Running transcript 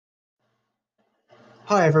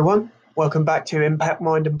Hi everyone, welcome back to Impact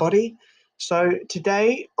Mind and Body. So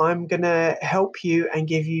today I'm going to help you and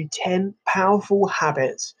give you 10 powerful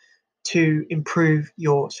habits to improve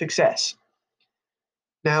your success.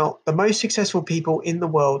 Now, the most successful people in the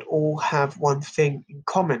world all have one thing in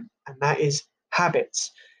common, and that is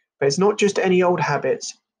habits. But it's not just any old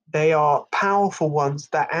habits, they are powerful ones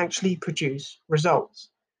that actually produce results.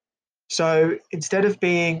 So instead of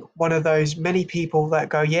being one of those many people that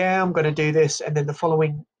go, yeah, I'm going to do this, and then the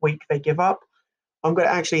following week they give up, I'm going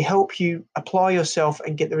to actually help you apply yourself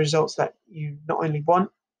and get the results that you not only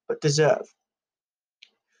want, but deserve.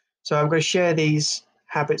 So I'm going to share these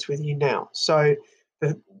habits with you now. So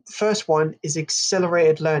the first one is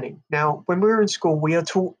accelerated learning. Now, when we're in school, we are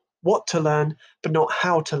taught what to learn, but not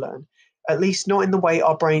how to learn, at least not in the way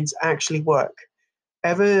our brains actually work.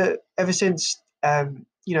 Ever since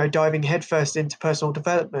diving headfirst into personal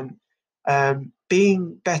development,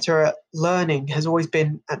 being better at learning has always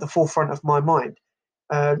been at the forefront of my mind.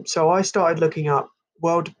 So I started looking up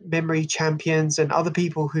world memory champions and other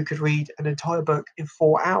people who could read an entire book in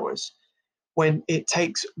 4 hours, when it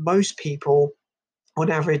takes most people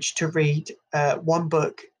on average to read one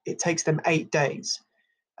book. It takes them 8 days,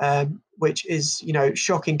 which is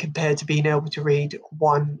shocking compared to being able to read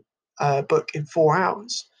one book in 4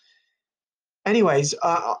 hours. Anyways,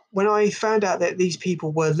 when I found out that these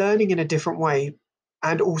people were learning in a different way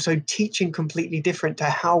and also teaching completely different to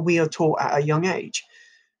how we are taught at a young age.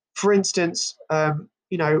 For instance, when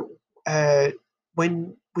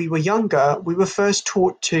we were younger, we were first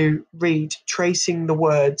taught to read tracing the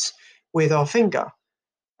words with our finger,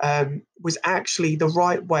 was actually the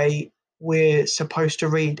right way we're supposed to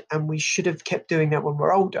read, and we should have kept doing that when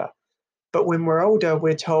we're older. But when we're older,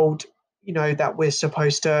 we're told, that we're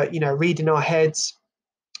supposed to, read in our heads,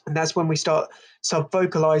 and that's when we start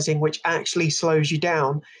sub-vocalizing, which actually slows you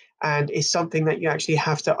down and is something that you actually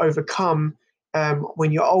have to overcome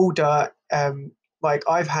when you're older, like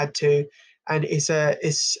I've had to. And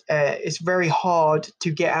it's very hard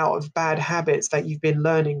to get out of bad habits that you've been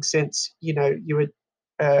learning since you were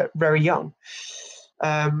very young.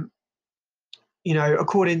 Um,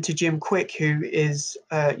 According to Jim Quick, who is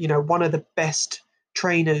one of the best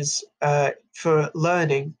trainers for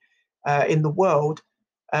learning in the world,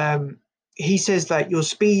 um, he says that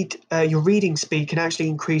your reading speed can actually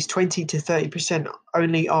increase 20 to 30%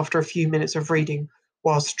 only after a few minutes of reading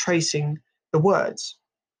whilst tracing the words.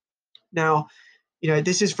 Now,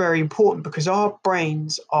 this is very important because our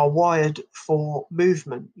brains are wired for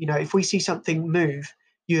movement. If we see something move,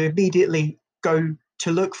 you immediately go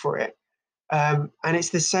to look for it. And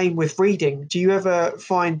it's the same with reading. Do you ever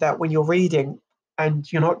find that when you're reading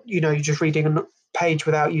and you're not, you're just reading a page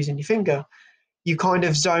without using your finger, you kind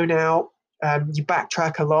of zone out, you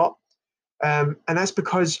backtrack a lot, and that's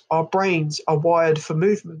because our brains are wired for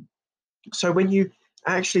movement. So when you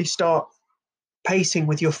actually start pacing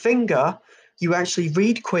with your finger, you actually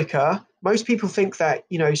read quicker. Most people think that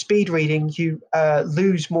speed reading you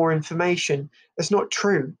lose more information. That's not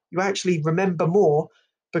true. You actually remember more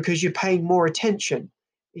because you're paying more attention.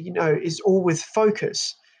 It's all with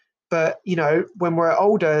focus. But when we're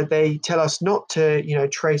older, they tell us not to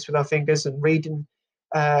trace with our fingers and read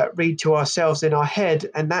to ourselves in our head,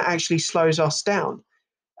 and that actually slows us down.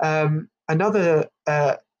 Another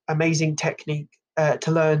amazing technique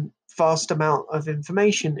to learn vast amount of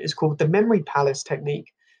information is called the memory palace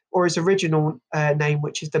technique, or its original name,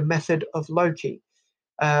 which is the method of Loki,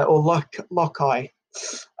 or Loci.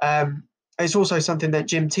 It's also something that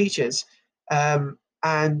Jim teaches,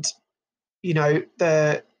 and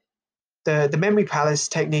the memory palace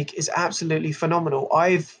technique is absolutely phenomenal.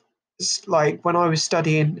 When I was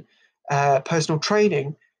studying personal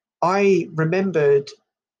training, I remembered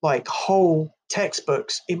like whole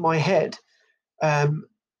textbooks in my head, um,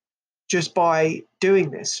 just by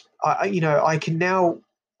doing this. I can now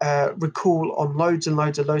recall on loads and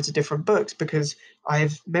loads of different books because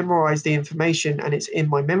I've memorized the information and it's in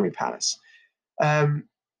my memory palace. Um,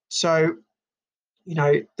 so you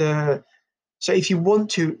know the so if you want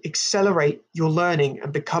to accelerate your learning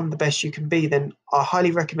and become the best you can be, then I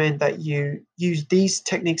highly recommend that you use these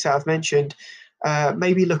techniques that I've mentioned.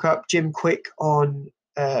 Maybe look up Jim Quick on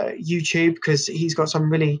YouTube because he's got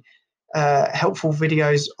some really helpful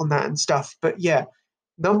videos on that and stuff. But yeah,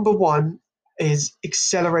 number one is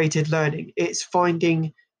accelerated learning. It's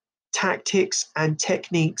finding tactics and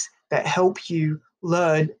techniques that help you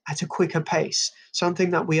learn at a quicker pace,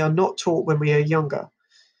 something that we are not taught when we are younger.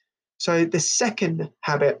 So the second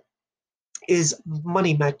habit is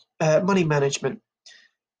money management,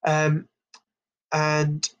 um,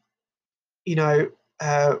 and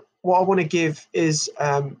what I want to give is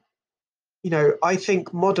I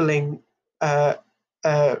think modeling uh,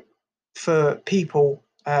 uh, for people,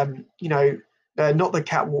 not the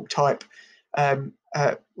catwalk type,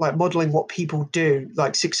 like modeling what people do,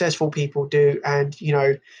 like successful people do, and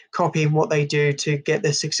copying what they do to get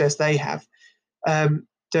the success they have.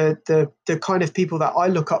 The kind of people that I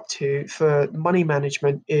look up to for money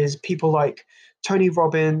management is people like Tony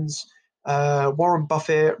Robbins, Warren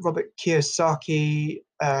Buffett, Robert Kiyosaki,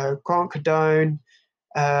 Grant Cardone,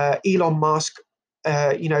 Elon Musk.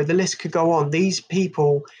 The list could go on. These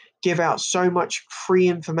people give out so much free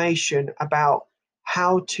information about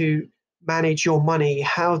how to manage your money,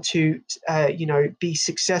 how to be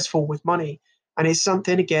successful with money, and it's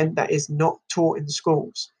something again that is not taught in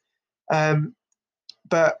schools.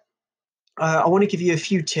 But I want to give you a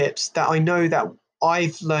few tips that I know that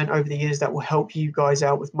I've learned over the years that will help you guys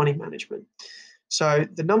out with money management. So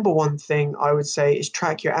the number one thing I would say is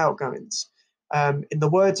track your outgoings. In the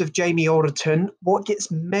words of Jamie Alderton, what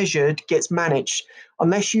gets measured gets managed.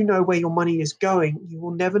 Unless you know where your money is going, you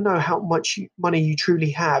will never know how much money you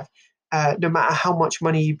truly have, no matter how much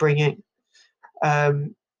money you bring in.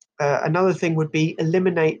 Um, Another thing would be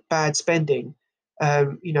eliminate bad spending.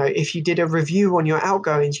 If you did a review on your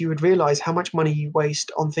outgoings, you would realize how much money you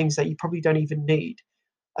waste on things that you probably don't even need.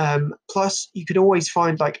 Plus, you could always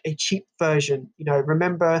find like a cheap version.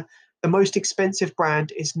 Remember, the most expensive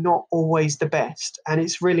brand is not always the best, and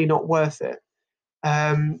it's really not worth it.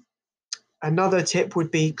 Um, Another tip would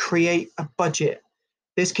be create a budget.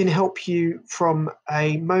 This can help you from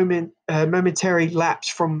a momentary lapse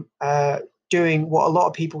from doing what a lot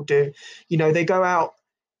of people do. They go out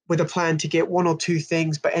with a plan to get one or two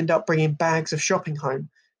things, but end up bringing bags of shopping home.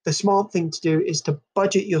 The smart thing to do is to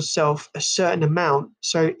budget yourself a certain amount.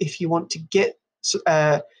 So uh, if you want to get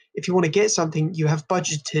something, you have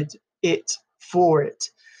budgeted it for it.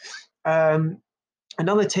 Um,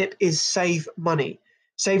 Another tip is save money.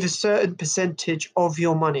 Save a certain percentage of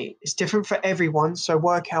your money. It's different for everyone, so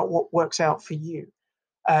work out what works out for you.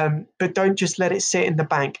 But don't just let it sit in the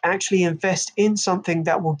bank. Actually invest in something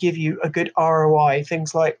that will give you a good ROI.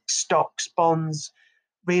 Things like stocks, bonds,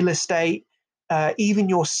 real estate, even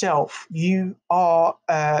yourself. You are,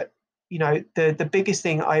 the biggest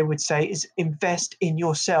thing I would say is invest in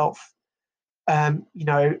yourself.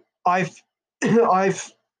 I've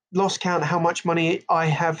I've lost count how much money I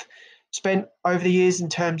have spent over the years in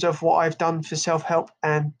terms of what I've done for self-help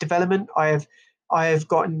and development. I have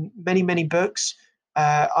gotten many books,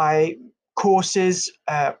 I courses,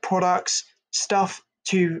 products, stuff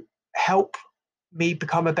to help me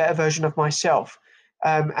become a better version of myself.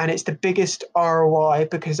 And it's the biggest ROI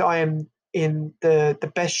because I am in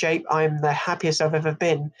the best shape. I'm the happiest I've ever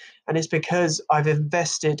been, and it's because I've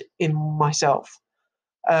invested in myself.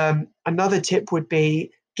 Another tip would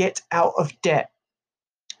be get out of debt.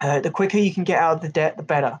 The quicker you can get out of the debt, the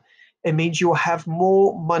better. It means you'll have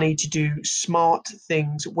more money to do smart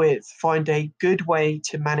things with. Find a good way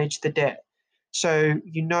to manage the debt. So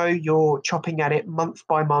you're chopping at it month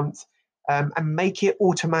by month, and make it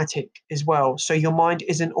automatic as well. So your mind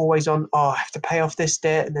isn't always on, oh, I have to pay off this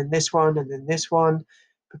debt and then this one and then this one,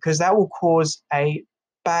 because that will cause a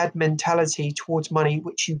bad mentality towards money,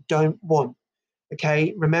 which you don't want.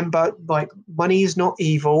 Okay, remember, like, money is not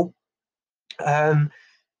evil. Um,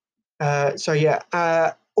 so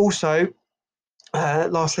yeah. Also,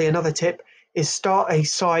 lastly, another tip is start a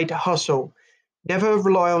side hustle. Never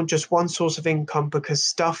rely on just one source of income because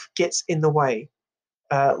stuff gets in the way.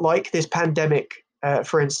 Like this pandemic,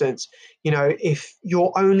 for instance. If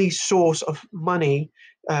your only source of money,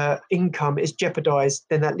 income, is jeopardized,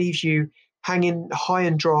 then that leaves you hanging high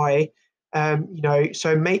and dry.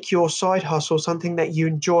 So make your side hustle something that you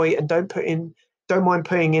enjoy and don't mind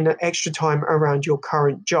putting in an extra time around your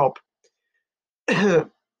current job. The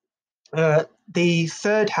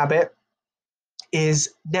third habit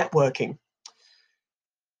is networking.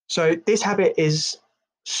 So this habit is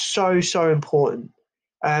so important.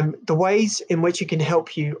 The ways in which it can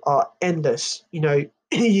help you are endless.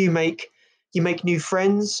 you make you make new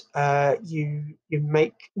friends. You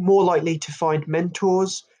make more likely to find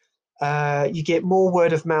mentors. You get more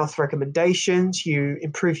word of mouth recommendations. You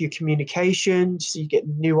improve your communications. You get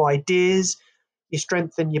new ideas. You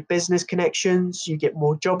strengthen your business connections. You get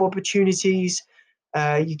more job opportunities.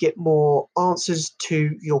 You get more answers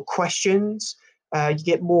to your questions. You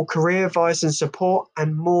get more career advice and support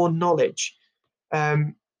and more knowledge.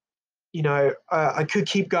 Um, I could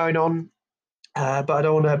keep going on, but I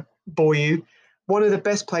don't want to bore you. One of the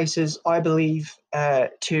best places I believe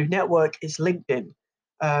to network is LinkedIn.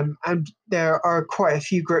 And there are quite a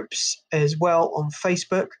few groups as well on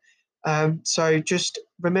Facebook. So just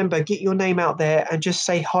remember, get your name out there and just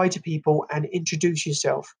say hi to people and introduce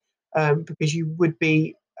yourself, because you would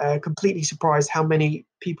be completely surprised how many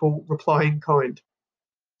people reply in kind.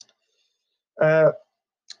 Uh,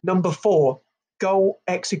 Number 4, goal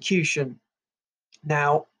execution.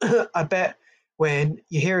 Now, I bet when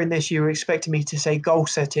you're hearing this, you're expecting me to say goal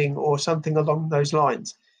setting or something along those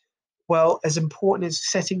lines. Well, as important as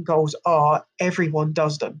setting goals are, everyone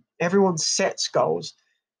does them. Everyone sets goals,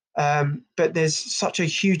 but there's such a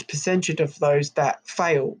huge percentage of those that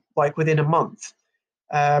fail, like within a month.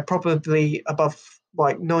 Probably above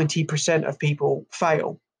like 90% of people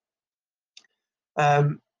fail.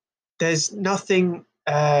 Um, there's nothing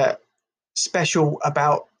special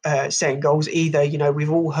about setting goals either. You know,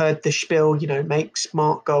 we've all heard the spiel, you know, make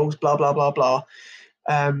smart goals, blah, blah, blah, blah.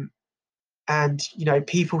 Um, and, you know,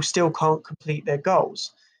 people still can't complete their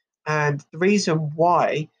goals. And the reason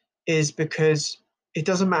why is because it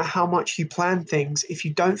doesn't matter how much you plan things, if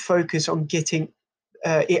you don't focus on getting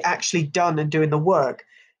it actually done and doing the work,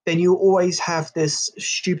 then you always have this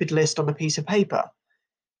stupid list on a piece of paper.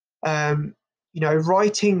 Um, you know,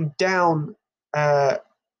 uh,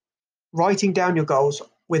 writing down your goals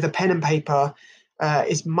with a pen and paper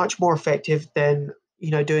is much more effective than, you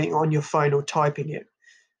know, doing it on your phone or typing it.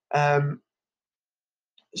 Um,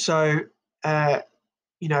 so uh,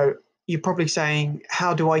 you know, you're probably saying,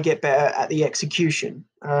 how do I get better at the execution?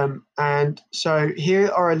 And so here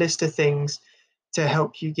are a list of things to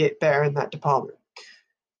help you get better in that department.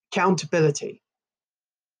 Accountability.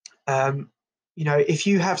 Um, you know, if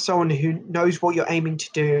you have someone who knows what you're aiming to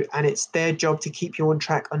do and it's their job to keep you on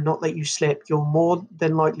track and not let you slip, you're more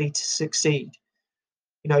than likely to succeed.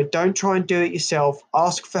 You know, don't try and do it yourself.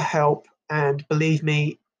 Ask for help, and believe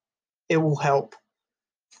me, it will help.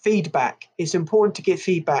 Feedback. It's important to get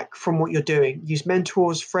feedback from what you're doing. Use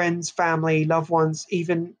mentors, friends, family, loved ones,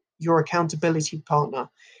 even your accountability partner.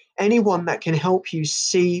 Anyone that can help you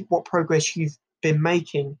see what progress you've been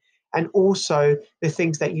making and also the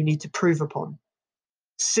things that you need to prove upon.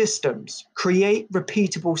 Systems. Create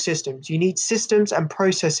repeatable systems. You need systems and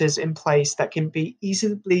processes in place that can be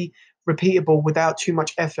easily repeatable without too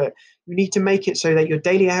much effort. You need to make it so that your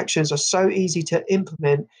daily actions are so easy to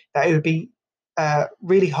implement that it would be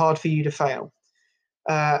really hard for you to fail.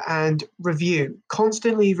 And review.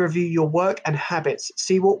 Constantly review your work and habits.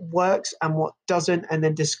 See what works and what doesn't, and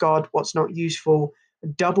then discard what's not useful.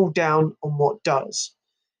 Double down on what does.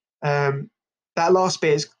 Um, that last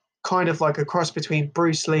bit is kind of like a cross between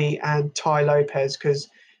Bruce Lee and Tai Lopez, because,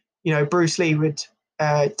 you know, Bruce Lee would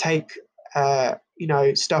take you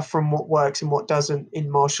know, stuff from what works and what doesn't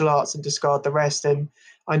in martial arts and discard the rest. And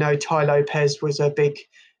I know Tai Lopez was a big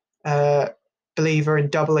uh, believer in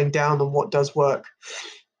doubling down on what does work.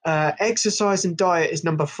 Exercise and diet is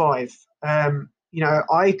number 5. You know,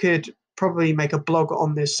 I could probably make a blog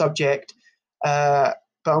on this subject, but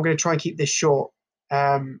I'm going to try and keep this short.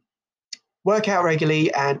 Work out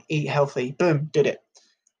regularly and eat healthy. Boom, did it.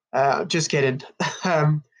 Just kidding.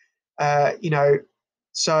 um, you know,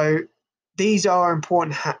 so these are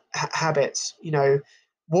important habits. You know,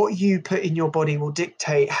 what you put in your body will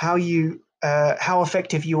dictate how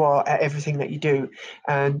effective you are at everything that you do.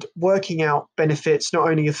 And working out benefits not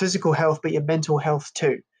only your physical health but your mental health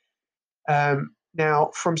too. Now,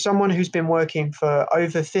 from someone who's been working for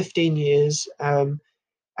over 15 years and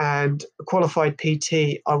a qualified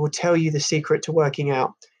PT, I will tell you the secret to working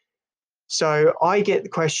out. So I get the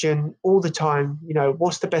question all the time, you know,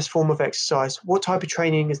 what's the best form of exercise? What type of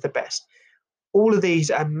training is the best? All of these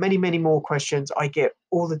and many, many more questions I get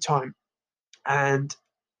all the time. And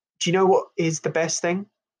do you know what is the best thing?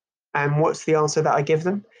 And what's the answer that I give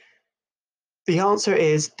them? The answer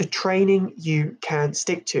is the training you can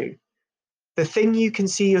stick to. The thing you can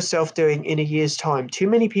see yourself doing in a year's time. Too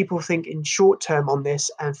many people think in short term on this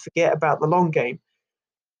and forget about the long game.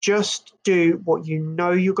 Just do what you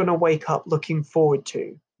know you're going to wake up looking forward to.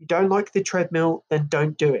 You don't like the treadmill, then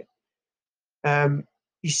don't do it.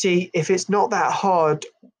 You see, if it's not that hard,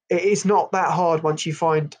 it's not that hard once you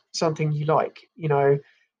find something you like, you know.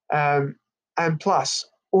 And plus,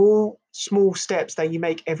 all small steps that you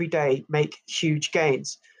make every day make huge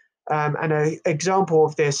gains. And an example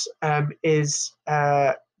of this is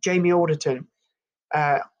Jamie Alderton.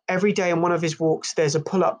 Uh, every day on one of his walks, there's a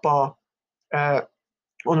pull-up bar uh,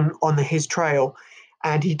 on his trail,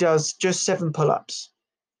 and he does just 7 pull-ups,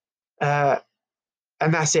 uh,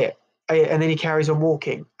 and that's it. And then he carries on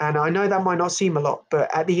walking. And I know that might not seem a lot,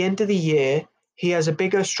 but at the end of the year, he has a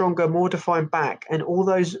bigger, stronger, more defined back, and all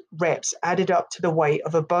those reps added up to the weight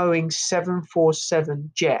of a Boeing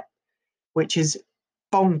 747 jet, which is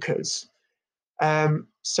bonkers.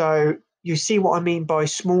 So you see what I mean by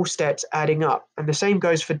small steps adding up. And the same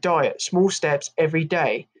goes for diet, small steps every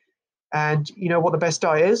day. And you know what the best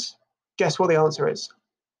diet is? Guess what the answer is?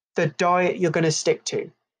 The diet you're going to stick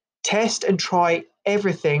to. Test and try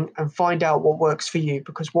everything and find out what works for you,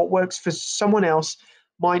 because what works for someone else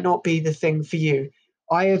might not be the thing for you.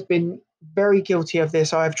 I have been very guilty of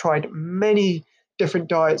this. I have tried many different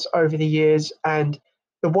diets over the years, and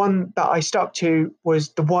the one that I stuck to was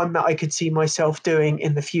the one that I could see myself doing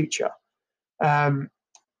in the future. Um,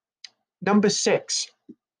 Number 6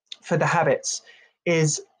 for the habits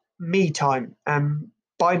is me time.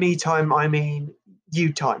 By me time, I mean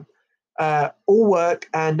you time. All work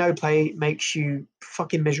and no play makes you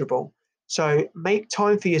fucking miserable. So make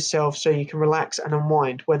time for yourself so you can relax and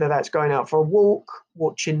unwind, whether that's going out for a walk,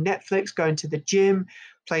 watching Netflix, going to the gym,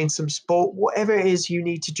 playing some sport, whatever it is you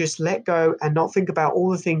need to just let go and not think about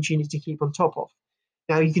all the things you need to keep on top of.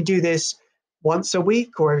 Now, you can do this once a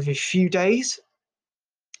week or every few days.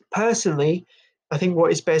 Personally, I think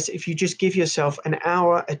what is best if you just give yourself an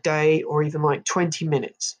hour a day or even like 20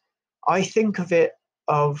 minutes. I think of it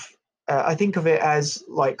of I think of it as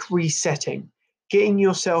like resetting, getting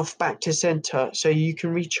yourself back to center so you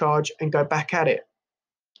can recharge and go back at it.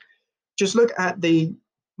 Just look at the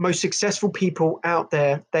most successful people out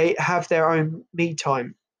there. They have their own me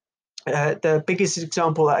time. The biggest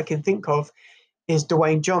example that I can think of is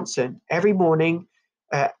Dwayne Johnson. Every morning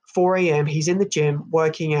at 4 a.m., he's in the gym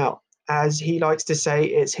working out. As he likes to say,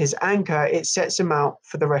 it's his anchor, it sets him out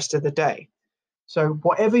for the rest of the day. So,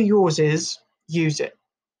 whatever yours is, use it.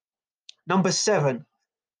 Number 7,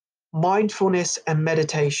 mindfulness and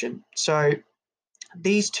meditation. So,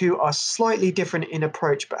 these two are slightly different in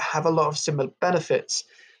approach, but have a lot of similar benefits.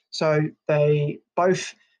 So, they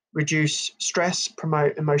both reduce stress,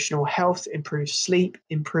 promote emotional health, improve sleep,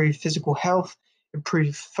 improve physical health,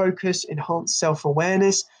 improve focus, enhance self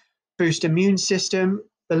awareness, boost immune system.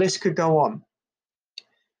 The list could go on.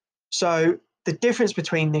 So, the difference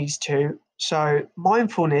between these two, so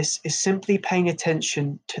mindfulness is simply paying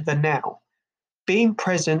attention to the now, being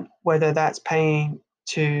present, whether that's paying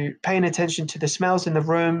attention to the smells in the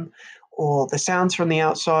room or the sounds from the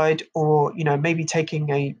outside, or maybe taking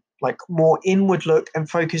a like more inward look and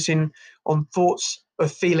focusing on thoughts or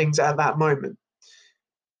feelings at that moment.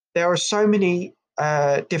 There are so many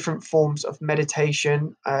different forms of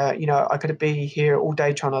meditation. I could be here all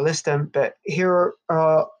day trying to list them, but here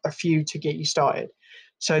are a few to get you started.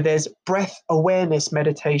 So there's breath awareness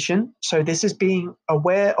meditation. So this is being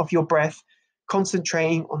aware of your breath,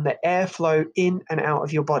 concentrating on the airflow in and out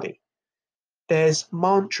of your body. There's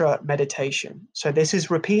mantra meditation. So this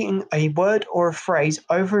is repeating a word or a phrase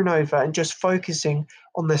over and over and just focusing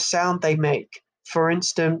on the sound they make. For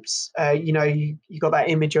instance, you got that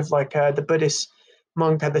image of like the Buddhist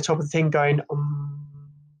monk at the top of the thing going,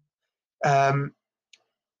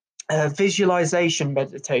 visualization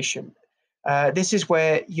meditation. This is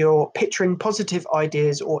where you're picturing positive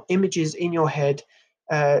ideas or images in your head,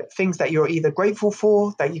 things that you're either grateful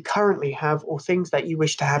for, that you currently have, or things that you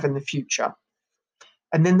wish to have in the future.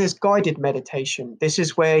 And then there's guided meditation. This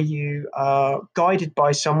is where you are guided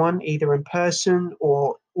by someone, either in person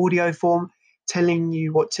or audio form, telling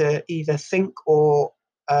you what to either think or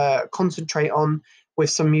concentrate on with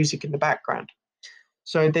some music in the background.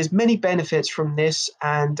 So there's many benefits from this,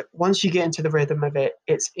 and once you get into the rhythm of it,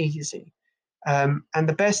 it's easy. And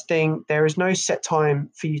the best thing, there is no set time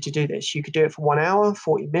for you to do this. You could do it for 1 hour,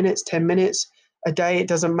 40 minutes, 10 minutes, a day, it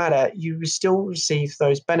doesn't matter. You will still receive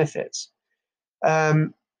those benefits.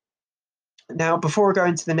 Now, before I go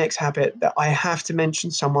into the next habit, that I have to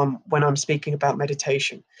mention someone when I'm speaking about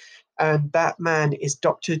meditation, and that man is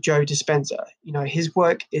Dr. Joe Dispenza. His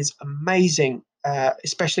work is amazing,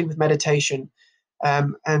 especially with meditation.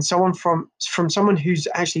 And someone from someone who's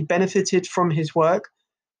actually benefited from his work.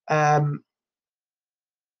 I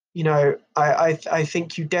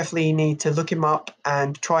think you definitely need to look him up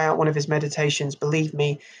and try out one of his meditations. Believe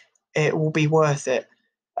me, it will be worth it.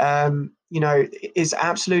 Is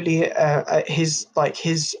absolutely his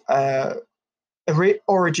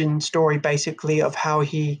origin story, basically, of how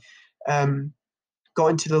he got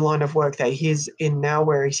into the line of work that he is in now,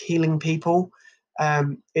 where he's healing people,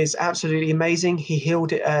 is absolutely amazing. He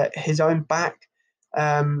healed his own back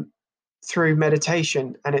through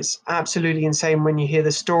meditation, and it's absolutely insane when you hear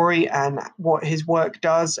the story and what his work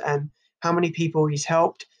does and how many people he's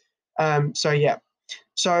helped.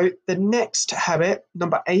 So the next habit,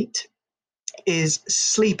 number 8, is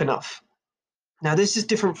sleep enough. Now, this is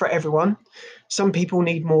different for everyone. Some people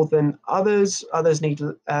need more than others. Others need,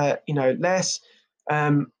 less.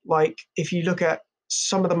 Like if you look at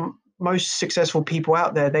some of the most successful people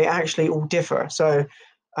out there, they actually all differ. So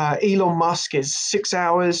Elon Musk is 6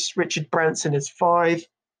 hours. Richard Branson is 5.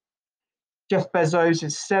 Jeff Bezos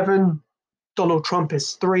is 7. Donald Trump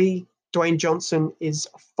is 3. Dwayne Johnson is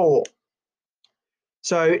 4.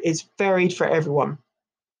 So it's varied for everyone.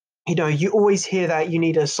 You know, you always hear that you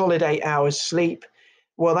need a solid 8 hours sleep.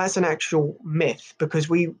 Well, that's an actual myth, because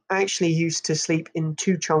we actually used to sleep in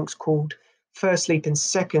two chunks called first sleep and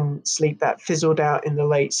second sleep that fizzled out in the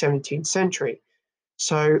late 17th century.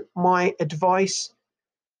 So my advice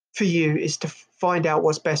for you is to find out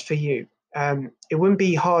what's best for you. It wouldn't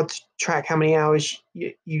be hard to track how many hours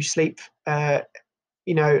you sleep.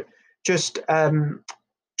 You know, just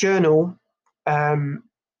journal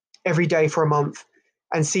every day for a month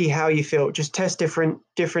and see how you feel. Just test different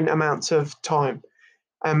amounts of time.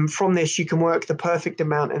 From this, you can work the perfect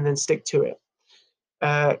amount and then stick to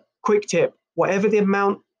it. Quick tip: whatever the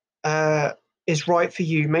amount is right for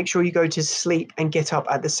you, make sure you go to sleep and get up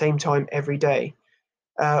at the same time every day.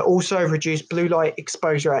 Also, reduce blue light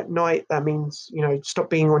exposure at night. That means, you know,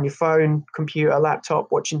 stop being on your phone, computer,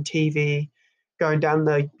 laptop, watching TV, going down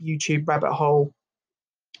the YouTube rabbit hole,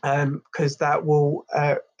 because that will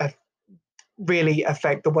really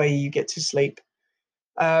affect the way you get to sleep.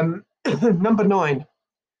 Number 9,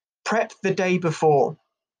 prep the day before.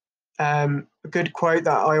 A good quote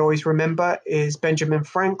that I always remember is Benjamin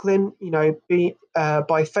Franklin. You know,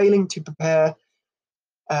 by failing to prepare,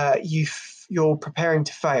 you're preparing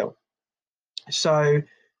to fail. So,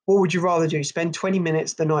 what would you rather do? Spend 20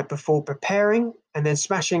 minutes the night before preparing and then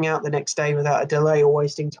smashing out the next day without a delay or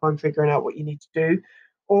wasting time figuring out what you need to do,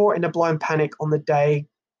 or in a blind panic on the day,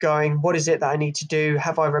 going, what is it that I need to do?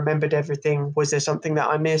 Have I remembered everything? Was there something that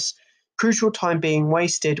I missed? Crucial time being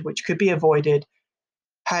wasted, which could be avoided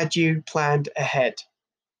had you planned ahead.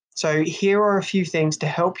 So, here are a few things to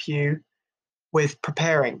help you with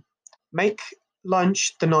preparing. Make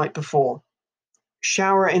lunch the night before,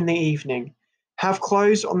 shower in the evening, have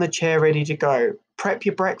clothes on the chair ready to go, prep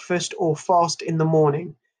your breakfast or fast in the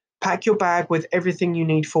morning, pack your bag with everything you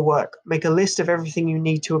need for work, make a list of everything you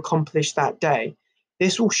need to accomplish that day.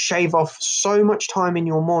 This will shave off so much time in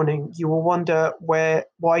your morning, you will wonder why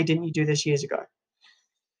didn't you do this years ago?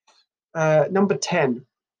 Number 10,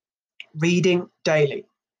 reading daily.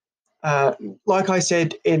 Like I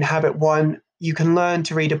said in habit 1, you can learn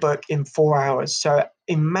to read a book in 4 hours. So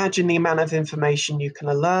imagine the amount of information you can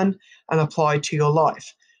learn and apply to your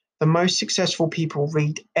life. The most successful people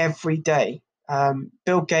read every day.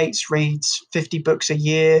 Bill Gates reads 50 books a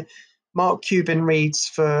year. Mark Cuban reads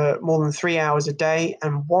for more than 3 hours a day.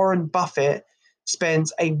 And Warren Buffett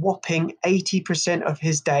spends a whopping 80% of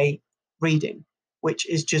his day reading, which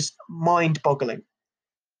is just mind boggling.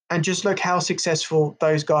 And just look how successful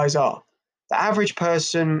those guys are. The average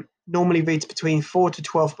person normally reads between 4 to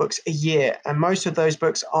 12 books a year, and most of those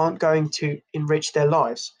books aren't going to enrich their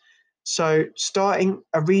lives. So, starting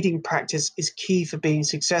a reading practice is key for being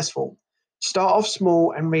successful. Start off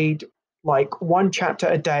small and read like one chapter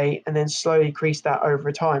a day, and then slowly increase that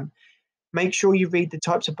over time. Make sure you read the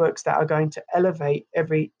types of books that are going to elevate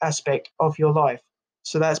every aspect of your life.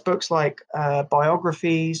 So that's books like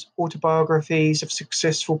biographies, autobiographies of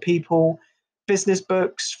successful people, business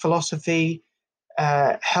books, philosophy,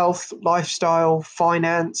 health, lifestyle,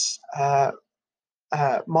 finance,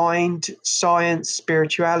 mind, science,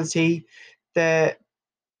 spirituality.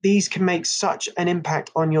 These can make such an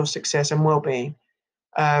impact on your success and well-being.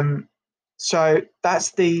 So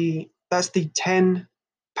that's the 10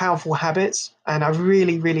 powerful habits, and I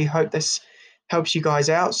really, really hope this helps you guys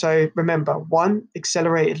out. So remember: 1,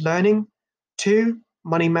 accelerated learning; 2,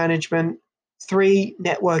 money management; 3,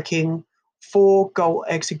 networking; 4, goal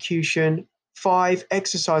execution; 5,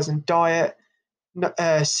 exercise and diet;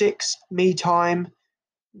 6, me time;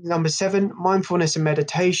 number 7, mindfulness and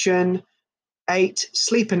meditation; 8,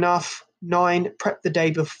 sleep enough; 9, prep the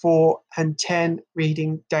day before; and 10,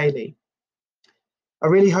 reading daily. I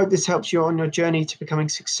really hope this helps you on your journey to becoming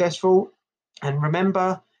successful. And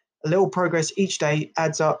remember, a little progress each day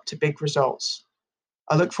adds up to big results.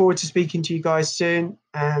 I look forward to speaking to you guys soon,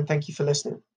 and thank you for listening.